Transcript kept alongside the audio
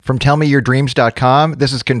From tellmeyourdreams.com,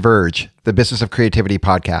 this is Converge, the Business of Creativity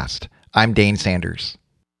podcast. I'm Dane Sanders.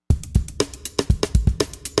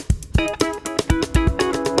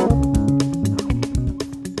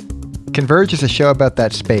 Converge is a show about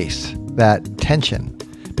that space, that tension,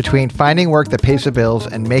 between finding work that pays the bills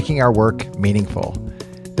and making our work meaningful.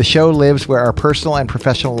 The show lives where our personal and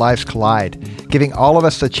professional lives collide, giving all of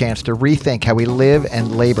us the chance to rethink how we live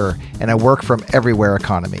and labor in a work-from-everywhere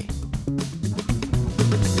economy.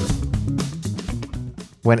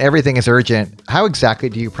 When everything is urgent, how exactly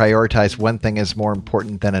do you prioritize one thing as more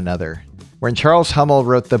important than another? When Charles Hummel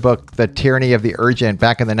wrote the book, The Tyranny of the Urgent,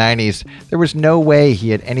 back in the 90s, there was no way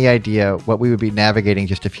he had any idea what we would be navigating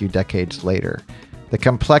just a few decades later. The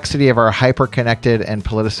complexity of our hyper-connected and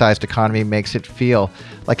politicized economy makes it feel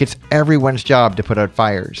like it's everyone's job to put out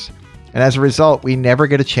fires. And as a result, we never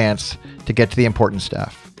get a chance to get to the important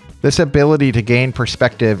stuff. This ability to gain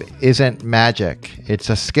perspective isn't magic,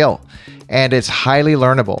 it's a skill. And it's highly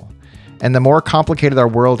learnable. And the more complicated our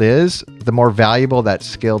world is, the more valuable that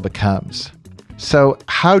skill becomes. So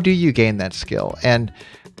how do you gain that skill? And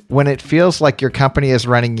when it feels like your company is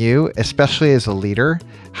running you, especially as a leader,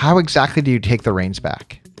 how exactly do you take the reins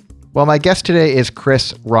back? Well, my guest today is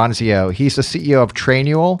Chris Ronzio. He's the CEO of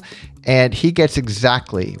Trainual, and he gets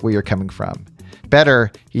exactly where you're coming from.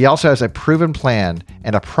 Better, he also has a proven plan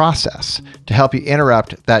and a process to help you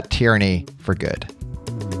interrupt that tyranny for good.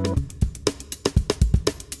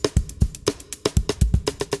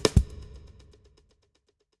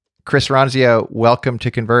 Chris Ronzio, welcome to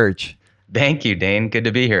Converge. Thank you, Dane. Good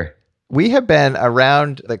to be here. We have been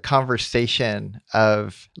around the conversation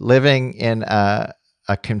of living in a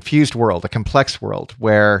confused world, a complex world,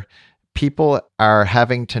 where people are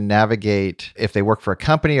having to navigate, if they work for a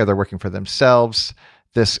company or they're working for themselves,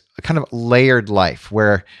 this kind of layered life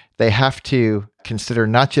where they have to consider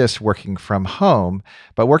not just working from home,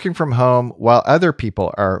 but working from home while other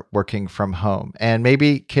people are working from home. And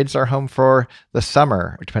maybe kids are home for the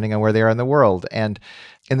summer, depending on where they are in the world. And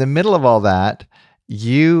in the middle of all that,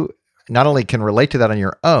 you not only can relate to that on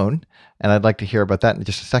your own, and I'd like to hear about that in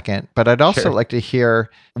just a second, but I'd also like to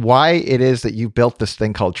hear why it is that you built this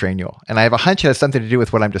thing called Trainual. And I have a hunch it has something to do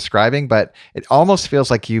with what I'm describing, but it almost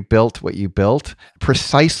feels like you built what you built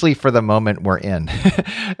precisely for the moment we're in.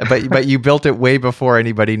 but you built it way before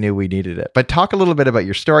anybody knew we needed it. But talk a little bit about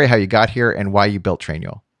your story, how you got here, and why you built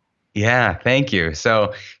Trainual. Yeah, thank you.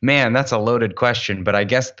 So, man, that's a loaded question, but I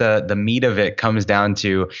guess the meat of it comes down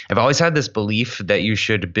to, I've always had this belief that you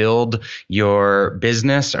should build your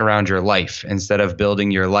business around your life instead of building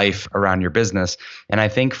your life around your business. And I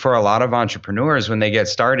think for a lot of entrepreneurs, when they get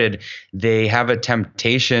started, they have a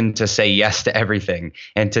temptation to say yes to everything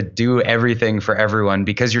and to do everything for everyone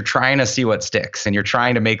because you're trying to see what sticks and you're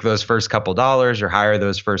trying to make those first couple dollars or hire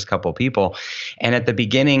those first couple people. And at the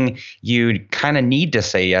beginning, you kind of need to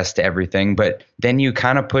say yes to everything, but then you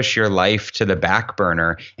kind of push your life to the back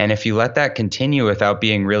burner. And if you let that continue without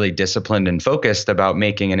being really disciplined and focused about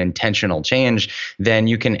making an intentional change, then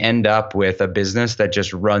you can end up with a business that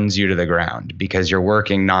just runs you to the ground because you're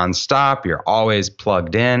working nonstop, you're always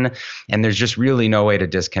plugged in, and there's just really no way to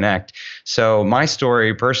disconnect. So my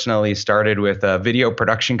story personally started with a video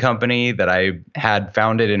production company that I had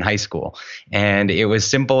founded in high school. And it was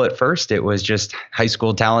simple at first. It was just high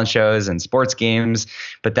school talent shows and sports games.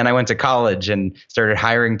 But then I went to college and started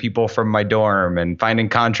hiring people from my dorm and finding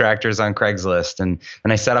contractors on Craigslist. And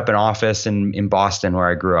then I set up an office in Boston where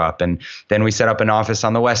I grew up. And then we set up an office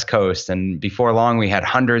on the West Coast. And before long, we had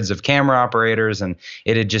hundreds of camera operators. And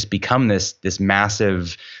it had just become this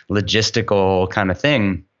massive logistical kind of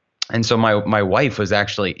thing. And so my wife was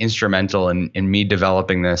actually instrumental in me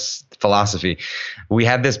developing this philosophy. We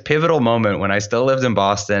had this pivotal moment when I still lived in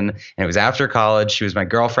Boston, and it was after college. She was my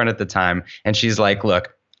girlfriend at the time. And she's like,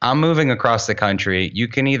 look, I'm moving across the country. You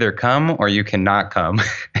can either come or you cannot come.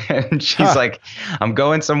 And she's like, I'm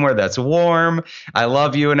going somewhere that's warm. I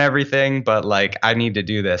love you and everything, but like, I need to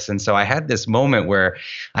do this. And so I had this moment where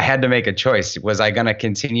I had to make a choice. Was I going to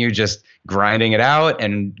continue just grinding it out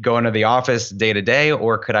and going to the office day to day,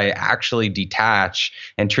 or could I actually detach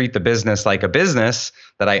and treat the business like a business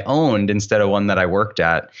that I owned instead of one that I worked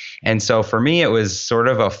at? And so for me, it was sort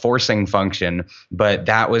of a forcing function, but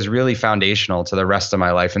that was really foundational to the rest of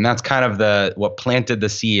my life. And that's kind of what planted the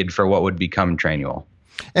seed for what would become Trainual.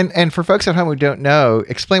 And for folks at home who don't know,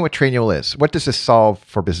 explain what Trainual is. What does this solve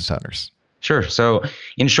for business owners? Sure. So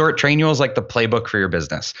in short, Trainual is like the playbook for your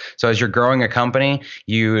business. So as you're growing a company,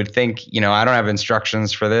 you would think, I don't have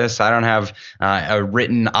instructions for this. I don't have a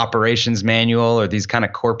written operations manual or these kind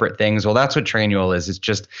of corporate things. Well, that's what Trainual is.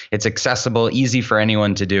 It's accessible, easy for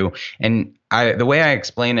anyone to do. And the way I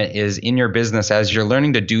explain it is in your business, as you're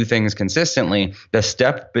learning to do things consistently, the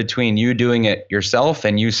step between you doing it yourself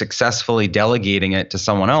and you successfully delegating it to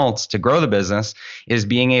someone else to grow the business is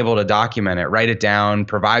being able to document it, write it down,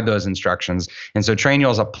 provide those instructions. And so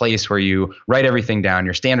Trainual is a place where you write everything down,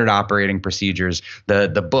 your standard operating procedures,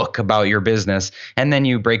 the book about your business, and then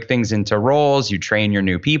you break things into roles. You train your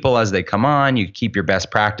new people as they come on. You keep your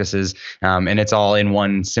best practices, and it's all in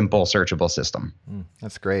one simple searchable system.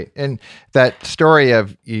 That's great. And that story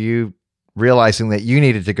of you realizing that you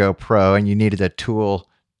needed to go pro and you needed a tool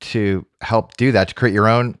to help do that, to create your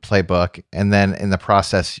own playbook. And then in the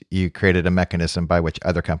process, you created a mechanism by which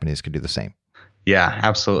other companies could do the same. Yeah,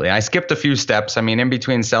 absolutely. I skipped a few steps. I mean, in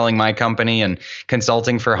between selling my company and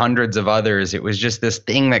consulting for hundreds of others, it was just this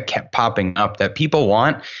thing that kept popping up that people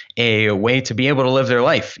want a way to be able to live their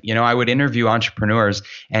life. I would interview entrepreneurs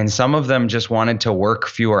and some of them just wanted to work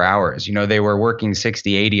fewer hours. They were working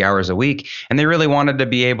 60, 80 hours a week and they really wanted to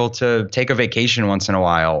be able to take a vacation once in a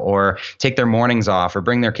while or take their mornings off or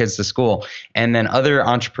bring their kids to school. And then other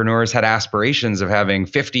entrepreneurs had aspirations of having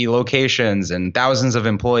 50 locations and thousands of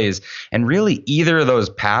employees. And really, either of those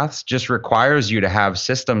paths just requires you to have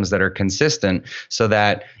systems that are consistent so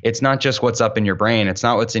that it's not just what's up in your brain. It's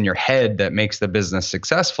not what's in your head that makes the business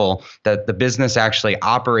successful, that the business actually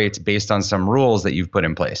operates based on some rules that you've put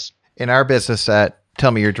in place. In our business at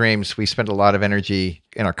Tell Me Your Dreams, we spend a lot of energy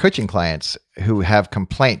in our coaching clients who have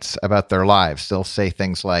complaints about their lives. They'll say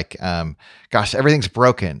things like, gosh, everything's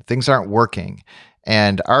broken. Things aren't working.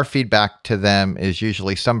 And our feedback to them is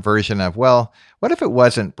usually some version of, well, what if it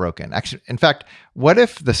wasn't broken? Actually, in fact, what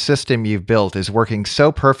if the system you've built is working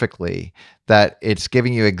so perfectly that it's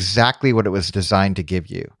giving you exactly what it was designed to give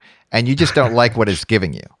you, and you just don't like what it's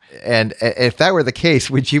giving you? And if that were the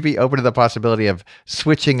case, would you be open to the possibility of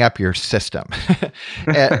switching up your system?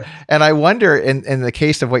 and I wonder, in the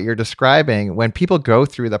case of what you're describing, when people go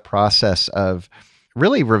through the process of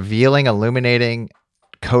really revealing, illuminating,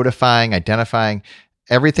 codifying, identifying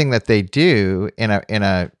everything that they do in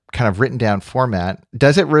a kind of written down format,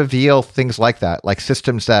 does it reveal things like that, like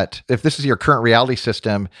systems that, if this is your current reality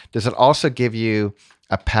system, does it also give you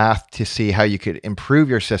a path to see how you could improve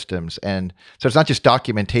your systems? And so it's not just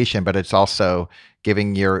documentation, but it's also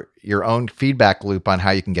giving your own feedback loop on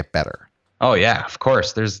how you can get better. Oh yeah, of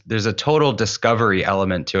course. There's a total discovery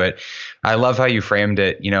element to it. I love how you framed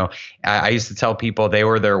it. I used to tell people they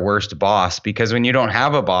were their worst boss because when you don't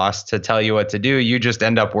have a boss to tell you what to do, you just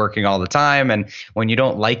end up working all the time. And when you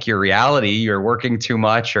don't like your reality, you're working too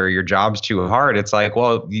much or your job's too hard. It's like,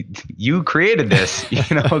 well, you created this.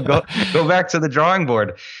 Go back to the drawing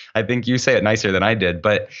board. I think you say it nicer than I did.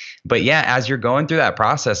 But yeah, as you're going through that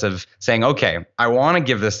process of saying, okay, I want to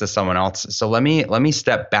give this to someone else. So let me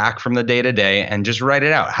step back from the day to day and just write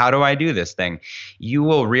it out. How do I do this thing? You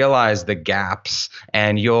will realize the gaps,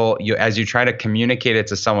 and you as you try to communicate it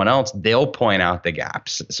to someone else, they'll point out the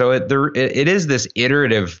gaps. So it is this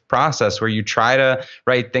iterative process where you try to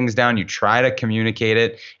write things down, you try to communicate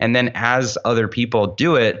it, and then as other people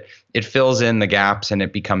do it, it fills in the gaps and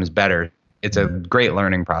it becomes better. It's a great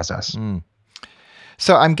learning process.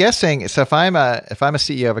 So I'm guessing, if I'm a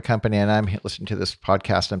CEO of a company and I'm listening to this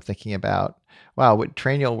podcast, I'm thinking about, wow, would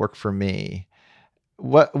Trainual work for me?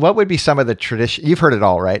 What would be some of the tradition? You've heard it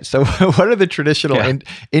all, right? So what are the traditional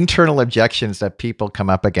internal objections that people come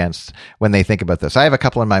up against when they think about this? I have a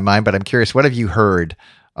couple in my mind, but I'm curious, what have you heard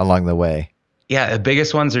along the way? Yeah, the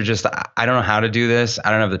biggest ones are just, I don't know how to do this. I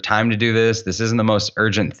don't have the time to do this. This isn't the most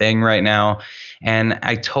urgent thing right now. And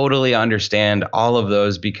I totally understand all of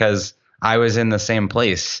those because I was in the same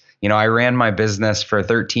place. I ran my business for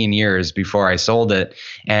 13 years before I sold it,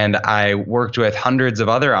 and I worked with hundreds of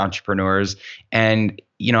other entrepreneurs. And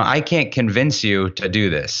I can't convince you to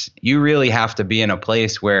do this. You really have to be in a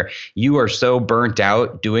place where you are so burnt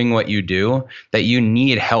out doing what you do that you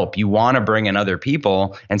need help. You want to bring in other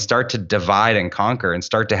people and start to divide and conquer and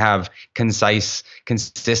start to have concise,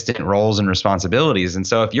 consistent roles and responsibilities. And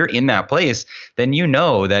so if you're in that place, then you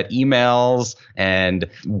know that emails and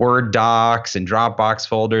Word docs and Dropbox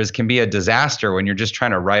folders can be a disaster when you're just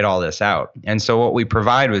trying to write all this out. And so what we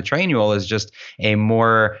provide with Trainual is just a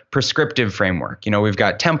more prescriptive framework. We've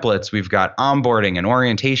got templates, we've got onboarding and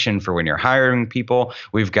orientation for when you're hiring people.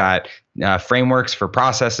 We've got frameworks for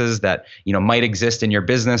processes that might exist in your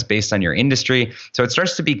business based on your industry. So it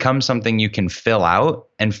starts to become something you can fill out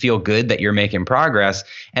and feel good that you're making progress.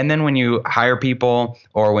 And then when you hire people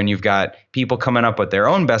or when you've got people coming up with their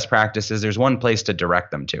own best practices, there's one place to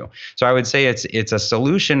direct them to. So I would say it's a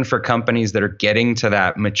solution for companies that are getting to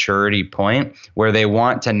that maturity point where they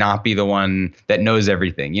want to not be the one that knows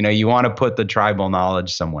everything. You want to put the tribal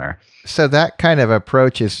knowledge somewhere. So that kind of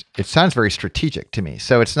approach it sounds very strategic to me.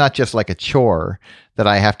 So it's not just like a chore that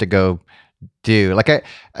I have to go do. Like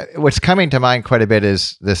what's coming to mind quite a bit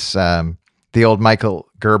is this, the old Michael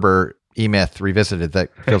Gerber E-Myth Revisited that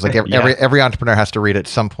feels like every entrepreneur has to read at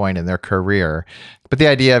some point in their career. But the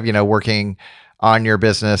idea of, working on your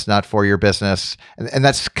business, not for your business. And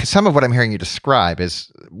that's some of what I'm hearing you describe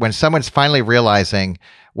is when someone's finally realizing,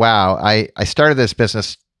 wow, I started this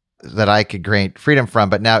business that I could gain freedom from,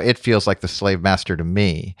 but now it feels like the slave master to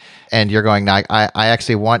me. And you're going, I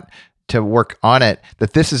actually want to work on it,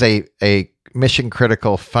 that this is a mission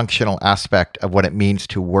critical functional aspect of what it means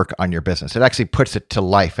to work on your business. It actually puts it to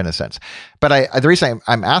life in a sense. But the reason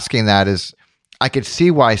I'm asking that is I could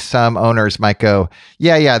see why some owners might go,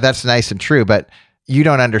 yeah, that's nice and true, but you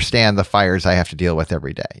don't understand the fires I have to deal with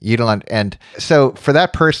every day. You don't, and so for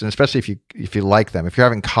that person, especially if you like them, if you're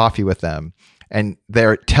having coffee with them, and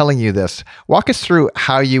they're telling you this, walk us through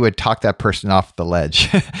how you would talk that person off the ledge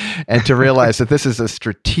and to realize that this is a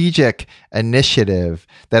strategic initiative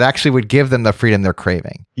that actually would give them the freedom they're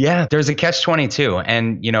craving. Yeah, there's a catch-22.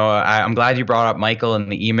 And, I'm glad you brought up Michael and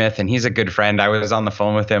the E-Myth, and he's a good friend. I was on the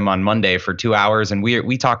phone with him on Monday for 2 hours, and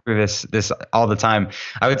we talk through this all the time.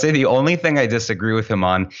 I would say the only thing I disagree with him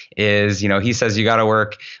on is, he says you got to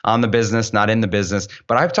work on the business, not in the business.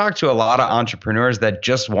 But I've talked to a lot of entrepreneurs that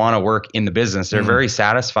just want to work in the business. They're very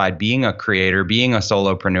satisfied being a creator, being a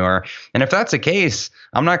solopreneur. And if that's the case,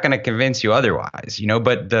 I'm not going to convince you otherwise,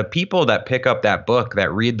 but the people that pick up that book,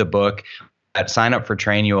 that read the book, that sign up for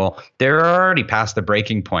Trainual, they're already past the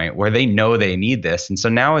breaking point where they know they need this. And so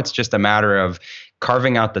now it's just a matter of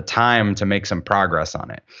carving out the time to make some progress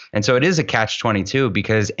on it. And so it is a catch-22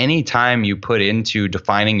 because any time you put into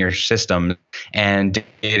defining your system and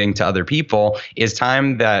delegating to other people is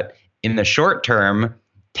time that in the short term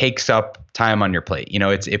takes up time on your plate.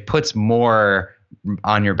 It puts more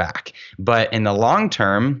on your back. But in the long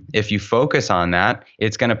term, if you focus on that,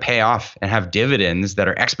 it's going to pay off and have dividends that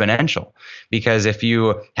are exponential. Because if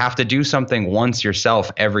you have to do something once yourself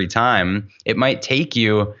every time, it might take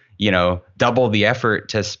you, double the effort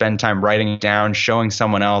to spend time writing it down, showing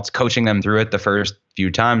someone else, coaching them through it the first few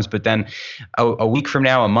times. But then a week from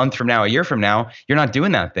now, a month from now, a year from now, you're not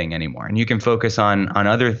doing that thing anymore. And you can focus on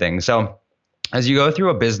other things. So as you go through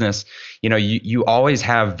a business, you always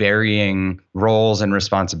have varying roles and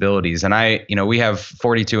responsibilities. And we have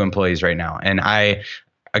 42 employees right now. And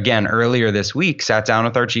again, earlier this week, sat down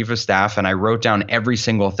with our chief of staff and I wrote down every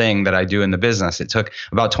single thing that I do in the business. It took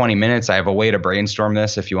about 20 minutes. I have a way to brainstorm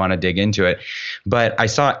this if you want to dig into it. But I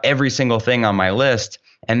saw every single thing on my list.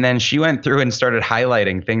 And then she went through and started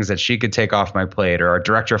highlighting things that she could take off my plate or our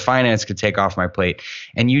director of finance could take off my plate.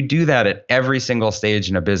 And you do that at every single stage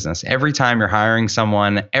in a business. Every time you're hiring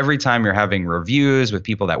someone, every time you're having reviews with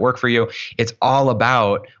people that work for you, it's all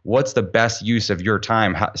about what's the best use of your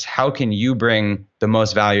time. How can you bring the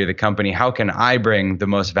most value to the company? How can I bring the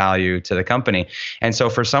most value to the company? And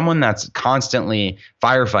so for someone that's constantly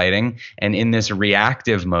firefighting and in this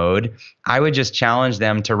reactive mode, I would just challenge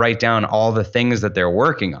them to write down all the things that they're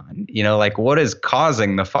working on. Like what is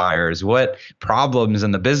causing the fires? What problems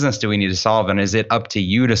in the business do we need to solve? And is it up to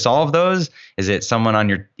you to solve those? Is it someone on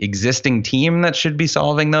your existing team that should be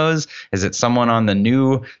solving those? Is it someone on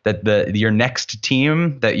your next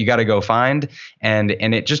team that you got to go find? And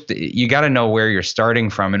you got to know where you're starting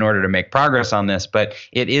from in order to make progress on this. But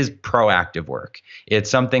it is proactive work.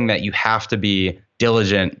 It's something that you have to be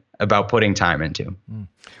diligent about putting time into.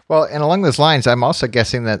 Well, and along those lines, I'm also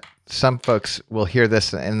guessing that some folks will hear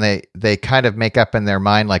this and they kind of make up in their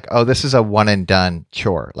mind like, oh, this is a one and done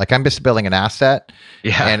chore. Like I'm just building an asset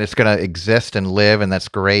and it's going to exist and live and that's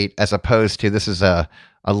great, as opposed to this is a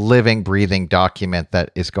living, breathing document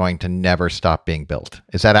that is going to never stop being built.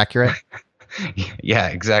 Is that accurate? Yeah,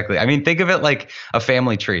 exactly. I mean, think of it like a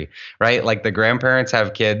family tree, right? Like the grandparents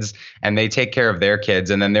have kids and they take care of their kids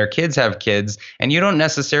and then their kids have kids and you don't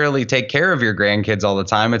necessarily take care of your grandkids all the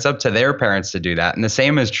time. It's up to their parents to do that. And the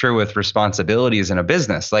same is true with responsibilities in a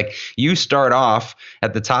business. Like you start off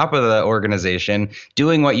at the top of the organization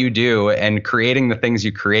doing what you do and creating the things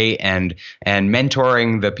you create and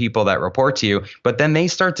mentoring the people that report to you, but then they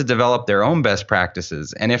start to develop their own best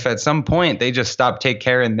practices. And if at some point they just stop taking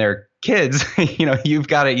care of kids, you've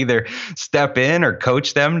got to either step in or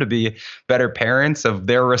coach them to be better parents of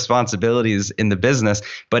their responsibilities in the business.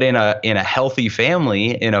 But in a healthy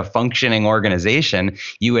family, in a functioning organization,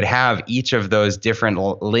 you would have each of those different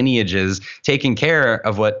lineages taking care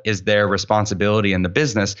of what is their responsibility in the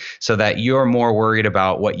business, so that you're more worried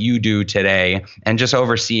about what you do today and just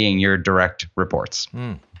overseeing your direct reports.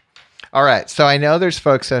 All right. So I know there's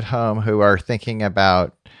folks at home who are thinking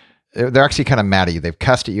about, they're actually kind of mad at you. They've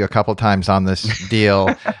cussed at you a couple of times on this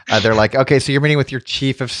deal. They're like, okay, so you're meeting with your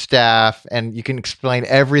chief of staff and you can explain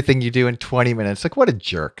everything you do in 20 minutes. Like, what a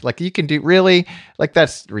jerk. Like, you can do, really? Like,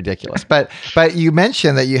 that's ridiculous. But you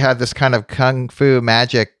mentioned that you had this kind of kung fu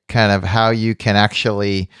magic, kind of how you can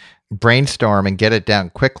actually brainstorm and get it down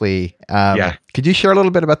quickly. Could you share a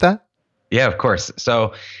little bit about that? Yeah, of course.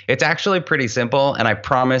 So it's actually pretty simple. And I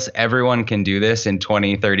promise everyone can do this in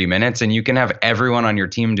 20, 30 minutes. And you can have everyone on your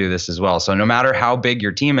team do this as well. So no matter how big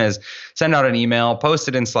your team is, send out an email, post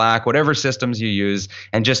it in Slack, whatever systems you use,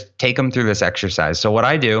 and just take them through this exercise. So what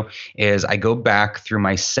I do is I go back through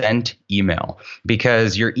my sent email,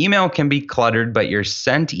 because your email can be cluttered, but your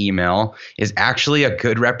sent email is actually a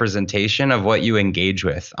good representation of what you engage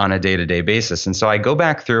with on a day-to-day basis. And so I go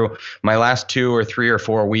back through my last 2 or 3 or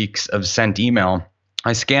 4 weeks of sent email.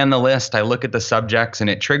 I scan the list, I look at the subjects, and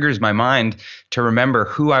it triggers my mind to remember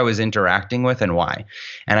who I was interacting with and why.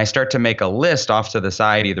 And I start to make a list off to the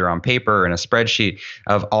side, either on paper or in a spreadsheet,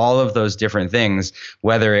 of all of those different things,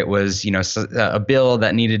 whether it was, a bill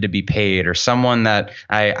that needed to be paid, or someone that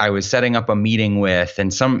I was setting up a meeting with,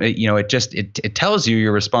 and it tells you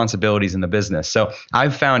your responsibilities in the business. So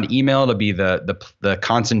I've found email to be the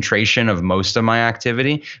concentration of most of my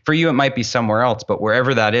activity. For you, it might be somewhere else, but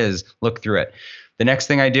wherever that is, look through it. The next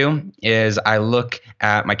thing I do is I look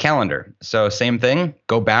at my calendar. So same thing,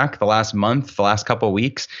 go back the last month, the last couple of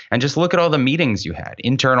weeks, and just look at all the meetings you had.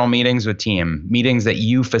 Internal meetings with team, meetings that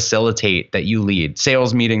you facilitate, that you lead,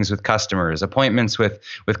 sales meetings with customers, appointments with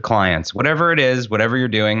clients, whatever it is, whatever you're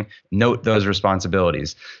doing, note those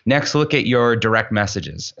responsibilities. Next, look at your direct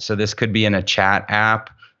messages. So this could be in a chat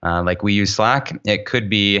app, like we use Slack. It could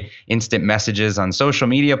be instant messages on social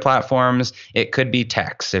media platforms. It could be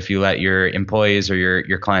text if you let your employees or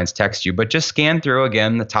your clients text you. But just scan through,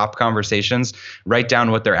 again, the top conversations, write down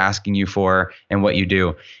what they're asking you for and what you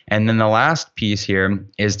do. And then the last piece here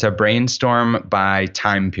is to brainstorm by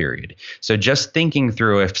time period. So just thinking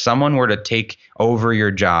through, if someone were to take over your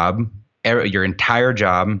job, your entire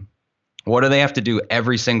job, what do they have to do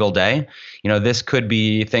every single day? This could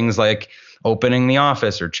be things like opening the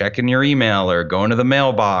office, or checking your email, or going to the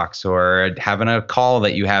mailbox, or having a call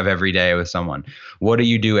that you have every day with someone. What do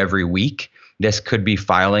you do every week? This could be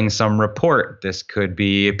filing some report. This could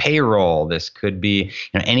be payroll. This could be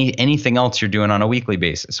anything else you're doing on a weekly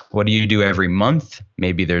basis. What do you do every month?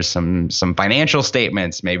 Maybe there's some financial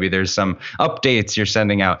statements. Maybe there's some updates you're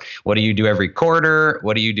sending out. What do you do every quarter?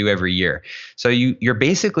 What do you do every year? So you're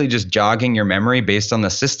basically just jogging your memory based on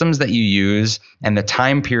the systems that you use and the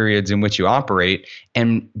time periods in which you operate.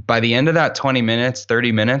 And by the end of that 20 minutes,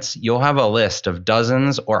 30 minutes, you'll have a list of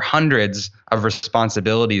dozens or hundreds of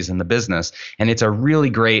responsibilities in the business. And it's a really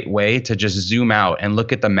great way to just zoom out and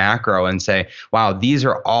look at the macro and say, wow, these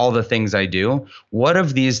are all the things I do. What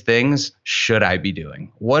of these things should I be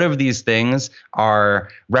doing? What of these things are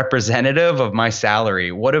representative of my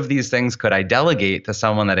salary? What of these things could I delegate to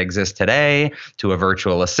someone that exists today, to a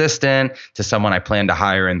virtual assistant, to someone I plan to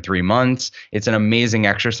hire in 3 months? It's an amazing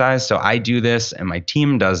exercise. So I do this, and my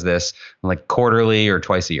team does this like quarterly or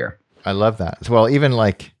twice a year. I love that. Well, even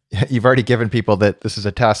like you've already given people that this is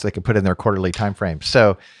a task they can put in their quarterly time frame.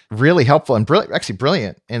 So really helpful and actually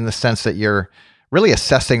brilliant in the sense that you're really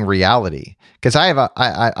assessing reality. Because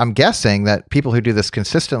I'm guessing that people who do this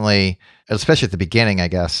consistently, especially at the beginning, I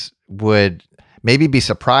guess, would maybe be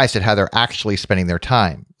surprised at how they're actually spending their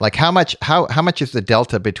time. Like how much is the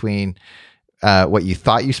delta between what you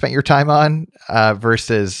thought you spent your time on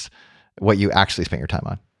versus what you actually spent your time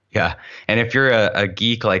on? Yeah. And if you're a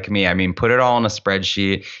geek like me, put it all in a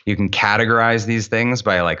spreadsheet. You can categorize these things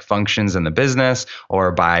by like functions in the business,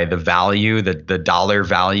 or by the value, the dollar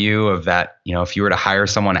value of that. If you were to hire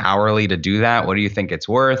someone hourly to do that, what do you think it's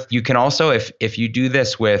worth? You can also, if you do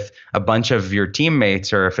this with a bunch of your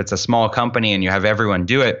teammates, or if it's a small company and you have everyone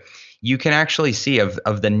do it, you can actually see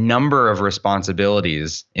of the number of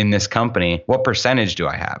responsibilities in this company, what percentage do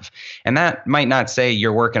I have? And that might not say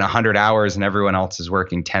you're working 100 hours and everyone else is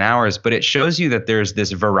working 10 hours, but it shows you that there's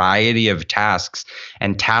this variety of tasks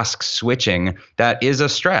and task switching that is a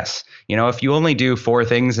stress. If you only do 4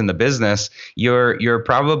 things in the business, you're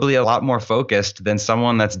probably a lot more focused than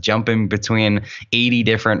someone that's jumping between 80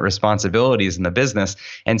 different responsibilities in the business.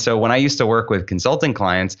 And so when I used to work with consulting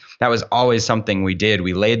clients, that was always something we did.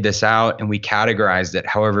 We laid this out and we categorized it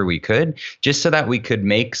however we could, just so that we could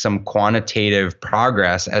make some quantitative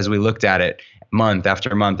progress as we looked at it month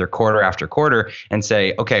after month or quarter after quarter and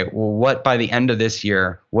say, okay, well, what by the end of this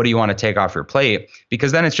year, what do you want to take off your plate?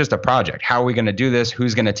 Because then it's just a project. How are we going to do this?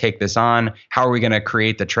 Who's going to take this on? How are we going to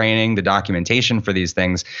create the training, the documentation for these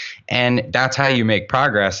things? And that's how you make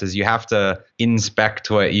progress, is you have to inspect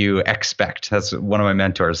what you expect. That's what one of my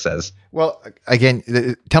mentors says. Well, again,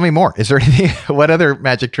 tell me more. Is there anything, what other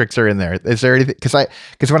magic tricks are in there? Is there anything,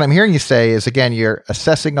 because what I'm hearing you say is, again, you're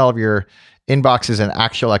assessing all of your inboxes and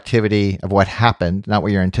actual activity of what happened, not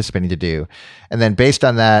what you're anticipating to do. And then based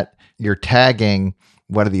on that, you're tagging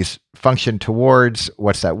what do these function towards,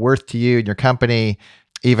 what's that worth to you and your company,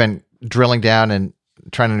 even drilling down and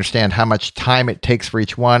trying to understand how much time it takes for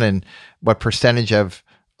each one and what percentage of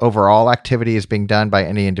overall activity is being done by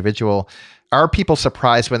any individual. Are people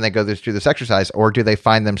surprised when they go through this exercise, or do they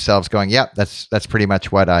find themselves going, yep, that's pretty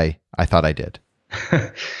much what I thought I did?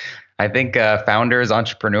 I think founders,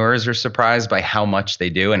 entrepreneurs are surprised by how much they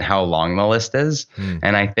do and how long the list is.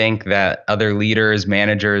 And I think that other leaders,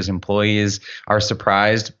 managers, employees are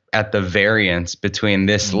surprised at the variance between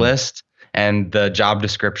this list and the job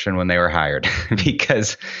description when they were hired.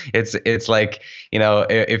 Because it's like,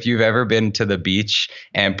 if you've ever been to the beach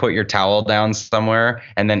and put your towel down somewhere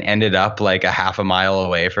and then ended up like a half a mile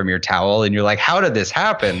away from your towel, and you're like, how did this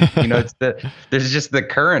happen? There's just the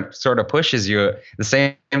current sort of pushes you. The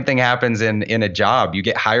same thing happens in a job. You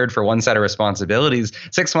get hired for one set of responsibilities.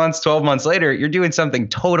 6 months, 12 months later, you're doing something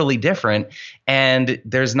totally different. And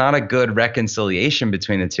there's not a good reconciliation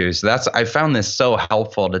between the two. So I found this so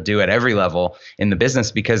helpful to do at every level in the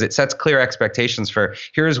business, because it sets clear expectations for,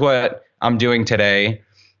 here's what I'm doing today.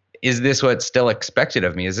 Is this what's still expected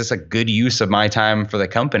of me? Is this a good use of my time for the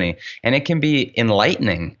company? And it can be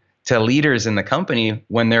enlightening to leaders in the company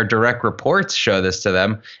when their direct reports show this to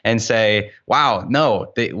them and say, wow,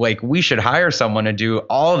 no, we should hire someone to do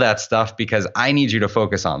all that stuff because I need you to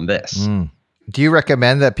focus on this. Do you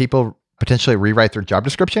recommend that people potentially rewrite their job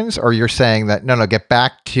descriptions, or you're saying that, no, get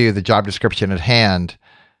back to the job description at hand?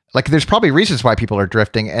 Like, there's probably reasons why people are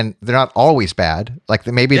drifting, and they're not always bad. Like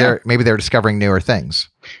maybe they're discovering newer things.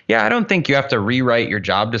 Yeah, I don't think you have to rewrite your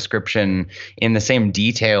job description in the same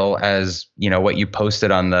detail as, what you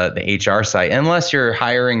posted on the HR site, unless you're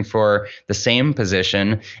hiring for the same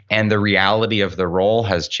position and the reality of the role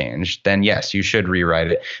has changed. Then yes, you should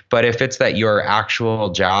rewrite it. But if it's that your actual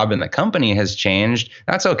job in the company has changed,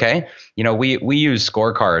 that's okay. We use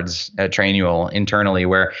scorecards at Trainual internally,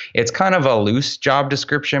 where it's kind of a loose job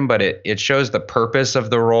description, but it shows the purpose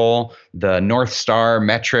of the role, the North Star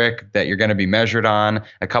metric that you're going to be measured on,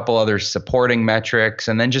 a couple other supporting metrics,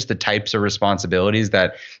 and then just the types of responsibilities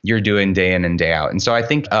that you're doing day in and day out. And so I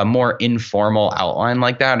think a more informal outline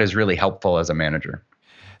like that is really helpful as a manager.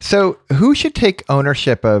 So who should take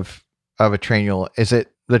ownership of a Trainual? Is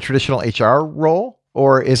it the traditional HR role,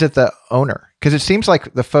 or is it the owner? Because it seems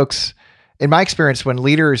like the folks, in my experience, when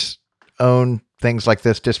leaders own things like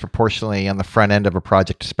this disproportionately on the front end of a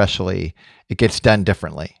project, especially, it gets done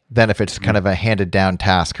differently than if it's kind of a handed down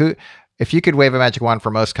task. If you could wave a magic wand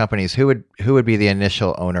for most companies, who would be the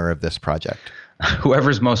initial owner of this project?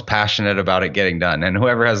 Whoever's most passionate about it getting done, and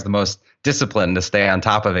whoever has the most discipline to stay on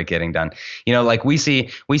top of it getting done. Like we see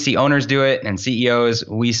owners do it, and CEOs.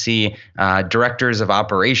 We see directors of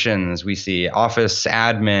operations. We see office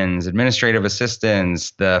admins, administrative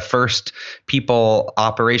assistants, the first people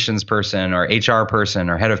operations person or HR person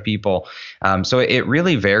or head of people. So it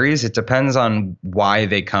really varies. It depends on why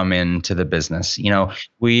they come into the business.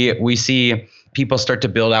 We see people start to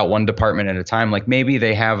build out one department at a time. Like maybe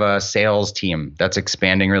they have a sales team that's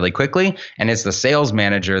expanding really quickly, and it's the sales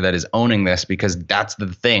manager that is owning this because that's the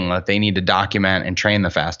thing that they need to document and train the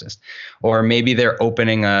fastest. Or maybe they're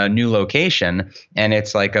opening a new location, and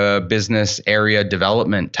it's like a business area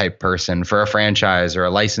development type person for a franchise or a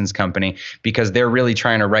licensed company, because they're really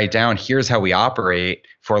trying to write down, here's how we operate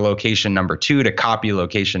for location number 2 to copy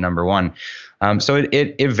location number 1. So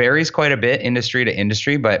it varies quite a bit industry to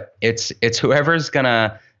industry, but it's whoever's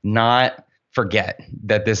gonna not forget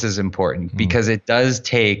that this is important, because it does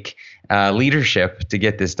take leadership to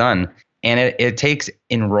get this done. And it takes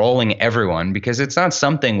enrolling everyone, because it's not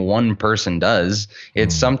something one person does.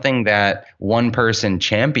 It's something that one person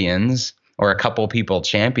champions or a couple people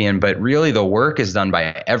champion, but really the work is done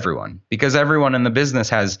by everyone, because everyone in the business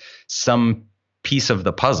has some piece of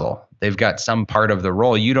the puzzle. They've got some part of the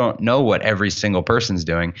role. You don't know what every single person's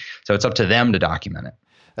doing. So it's up to them to document it.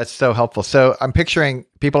 That's so helpful. So I'm picturing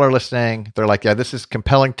people are listening. They're like, yeah, this is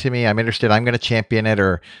compelling to me. I'm interested. I'm going to champion it,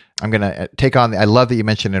 or I'm going to take on. I love that you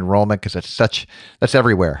mentioned enrollment, because that's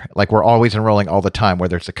everywhere. Like, we're always enrolling all the time,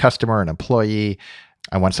 whether it's a customer, an employee.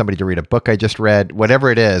 I want somebody to read a book I just read, whatever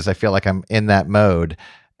it is. I feel like I'm in that mode,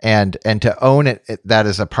 and to own it, that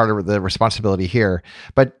is a part of the responsibility here.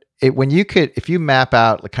 But if you map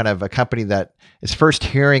out kind of a company that is first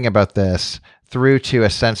hearing about this through to a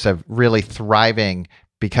sense of really thriving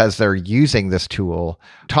because they're using this tool,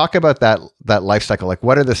 talk about that life cycle. Like,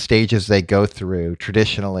 what are the stages they go through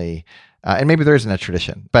traditionally? And maybe there isn't a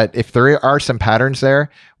tradition, but if there are some patterns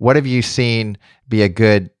there, what have you seen be a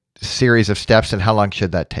good series of steps, and how long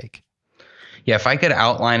should that take? Yeah, if I could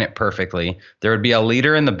outline it perfectly, there would be a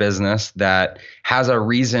leader in the business that has a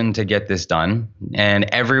reason to get this done, and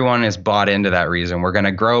everyone is bought into that reason. We're going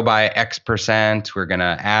to grow by X%, we're going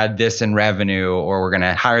to add this in revenue, or we're going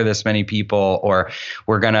to hire this many people, or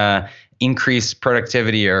we're going to increase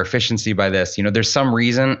productivity or efficiency by this. There's some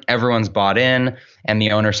reason, everyone's bought in, and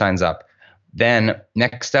the owner signs up. Then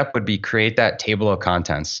next step would be create that table of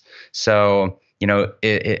contents. So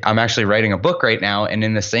I'm actually writing a book right now, and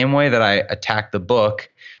in the same way that I attack the book,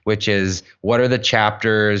 which is what are the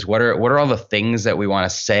chapters, what are all the things that we want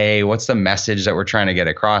to say, what's the message that we're trying to get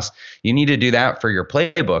across, you need to do that for your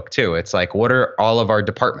playbook too. It's like, what are all of our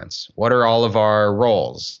departments? What are all of our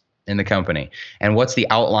roles in the company? And what's the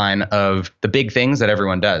outline of the big things that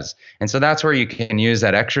everyone does? And so that's where you can use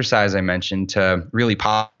that exercise I mentioned to really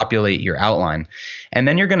populate your outline. And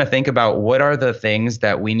then you're going to think about what are the things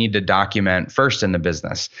that we need to document first in the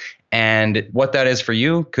business. And what that is for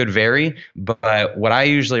you could vary, but what I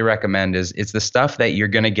usually recommend is it's the stuff that you're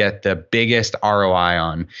going to get the biggest ROI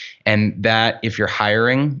on. And that, if you're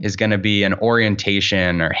hiring, is going to be an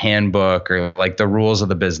orientation or handbook or like the rules of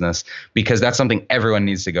the business, because that's something everyone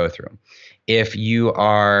needs to go through. If you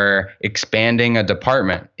are expanding a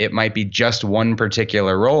department, it might be just one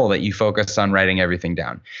particular role that you focus on writing everything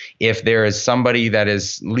down. If there is somebody that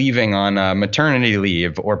is leaving on a maternity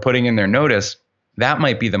leave or putting in their notice, that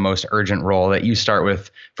might be the most urgent role that you start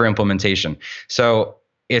with for implementation. So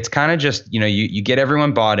it's kind of just, you get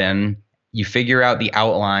everyone bought in, you figure out the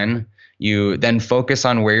outline, you then focus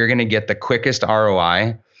on where you're going to get the quickest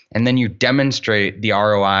ROI. And then you demonstrate the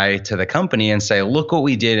ROI to the company and say, look what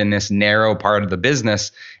we did in this narrow part of the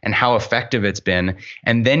business and how effective it's been.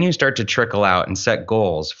 And then you start to trickle out and set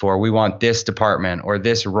goals for, we want this department or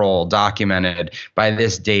this role documented by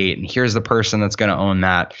this date. And here's the person that's going to own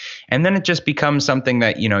that. And then it just becomes something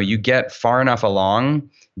that, you get far enough along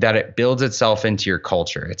that it builds itself into your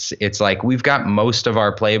culture. It's like we've got most of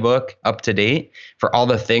our playbook up to date for all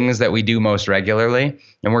the things that we do most regularly,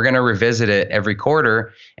 and we're going to revisit it every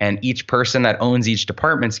quarter, and each person that owns each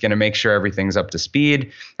department is going to make sure everything's up to speed,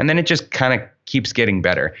 and then it just kind of keeps getting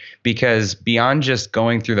better, because beyond just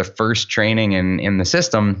going through the first training in the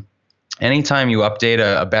system, anytime you update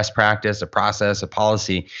a best practice, a process, a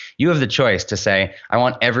policy, you have the choice to say, I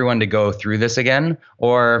want everyone to go through this again,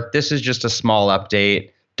 or this is just a small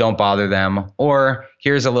update, don't bother them, or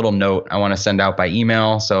here's a little note I want to send out by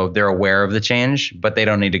email so they're aware of the change, but they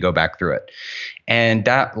don't need to go back through it. And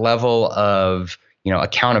that level of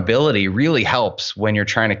accountability really helps when you're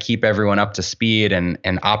trying to keep everyone up to speed and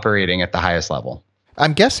operating at the highest level.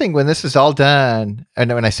 I'm guessing when this is all done,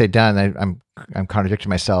 and when I say done, I'm contradicting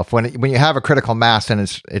myself. When you have a critical mass and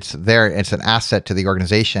it's there, it's an asset to the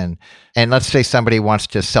organization. And let's say somebody wants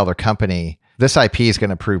to sell their company, this IP is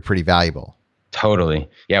going to prove pretty valuable. Totally.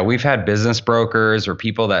 Yeah, we've had business brokers or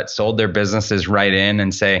people that sold their businesses right in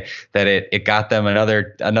and say that it got them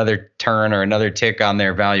another turn or another tick on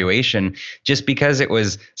their valuation, just because it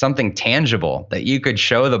was something tangible that you could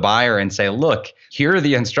show the buyer and say, look, here are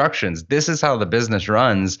the instructions. This is how the business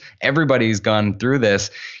runs. Everybody's gone through this.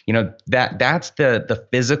 That's the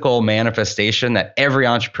physical manifestation that every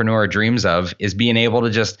entrepreneur dreams of, is being able to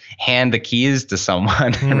just hand the keys to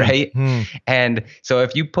someone, right? And so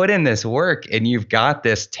if you put in this work and you've got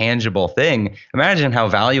this tangible thing, imagine how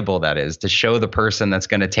valuable that is to show the person that's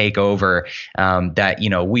going to take over that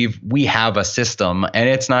we have a system, and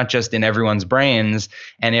it's not just in everyone's brains.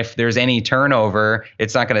 And if there's any turnover,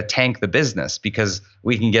 it's not going to tank the business, because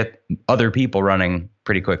we can get other people running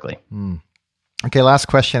pretty quickly. Okay, last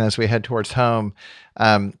question as we head towards home.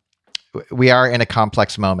 we are in a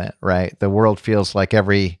complex moment, right? The world feels like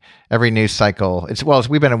every news cycle.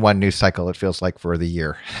 We've been in one news cycle. It feels like for the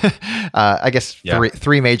year. I guess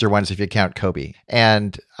three major ones if you count Kobe.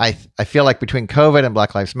 And I feel like between COVID and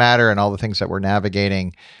Black Lives Matter and all the things that we're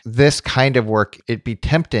navigating, this kind of work, it'd be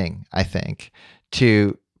tempting, I think,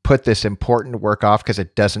 to put this important work off because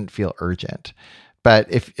it doesn't feel urgent. But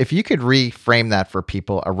if you could reframe that for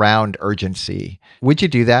people around urgency, would you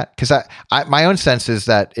do that? Because my own sense is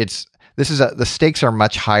that the stakes are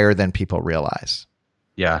much higher than people realize.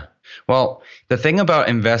 Yeah. Well, the thing about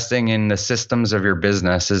investing in the systems of your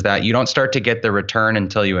business is that you don't start to get the return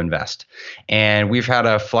until you invest. And we've had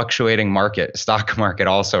a fluctuating stock market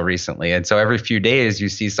also recently. And so every few days you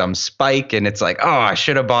see some spike and it's like, oh, I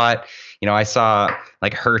should have bought. I saw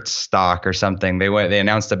like Hertz stock or something. They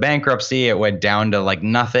announced a bankruptcy. It went down to like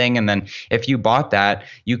nothing. And then if you bought that,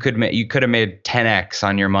 you could have made 10x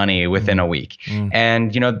on your money within a week.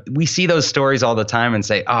 And, we see those stories all the time and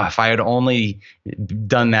say, oh, if I had only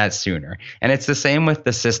done that sooner. And it's the same with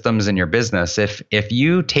the systems in your business. If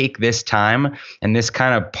you take this time and this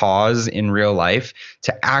kind of pause in real life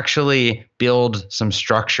to actually build some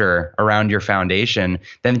structure around your foundation,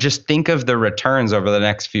 then just think of the returns over the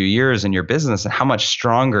next few years in your business and how much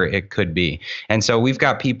stronger it could be. And so we've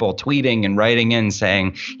got people tweeting and writing in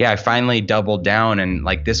saying, yeah, I finally doubled down and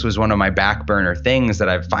like this was one of my back burner things that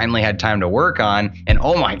I've finally had time to work on. And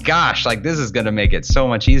oh my gosh, like this is going to make it so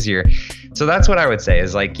much easier. So that's what I would say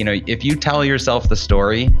is like, if you tell yourself the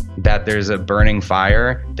story that there's a burning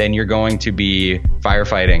fire, then you're going to be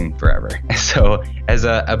firefighting forever. So as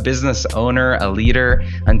a business owner, a leader,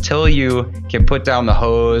 until you can put down the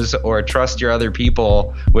hose or trust your other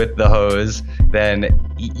people with the hose, then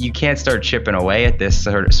you can't start chipping away at this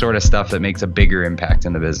sort of stuff that makes a bigger impact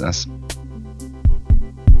in the business.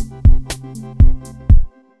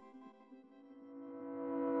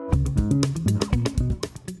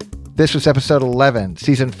 This was episode 11,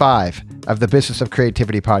 season 5 of the Business of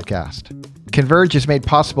Creativity podcast. Converge is made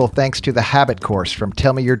possible thanks to the Habit course from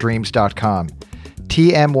tellmeyourdreams.com.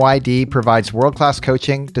 TMYD provides world-class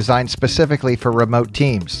coaching designed specifically for remote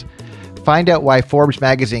teams. Find out why Forbes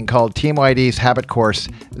magazine called TMYD's Habit course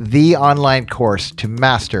the online course to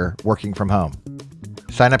master working from home.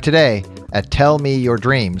 Sign up today at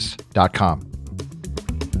tellmeyourdreams.com.